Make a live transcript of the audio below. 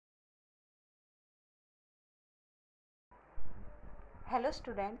Hello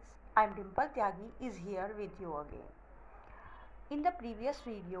students, I am Dimple Tyagi is here with you again. In the previous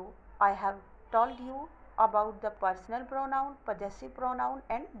video, I have told you about the personal pronoun, possessive pronoun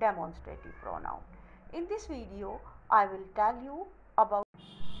and demonstrative pronoun. In this video, I will tell you about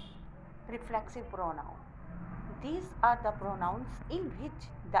reflexive pronoun. These are the pronouns in which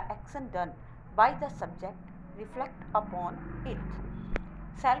the action done by the subject reflect upon it.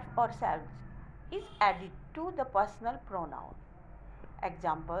 Self or selves is added to the personal pronoun.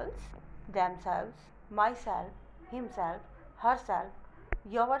 Examples: themselves, myself, himself, herself,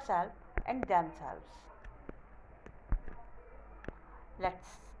 yourself, and themselves.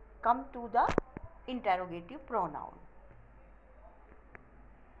 Let's come to the interrogative pronoun.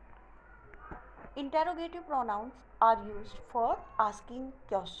 Interrogative pronouns are used for asking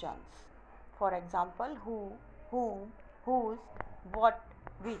questions. For example, who, whom, whose, what,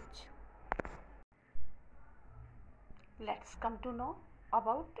 which. Let's come to know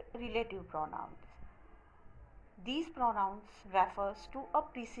about relative pronouns. These pronouns refers to a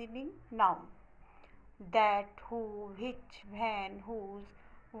preceding noun. That, who, which, when, whose,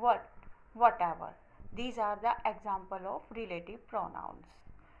 what, whatever. These are the example of relative pronouns.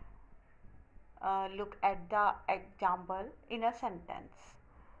 Look at the example in a sentence.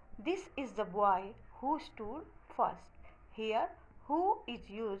 This is the boy who stood first. Here, who is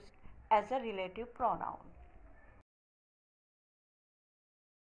used as a relative pronoun.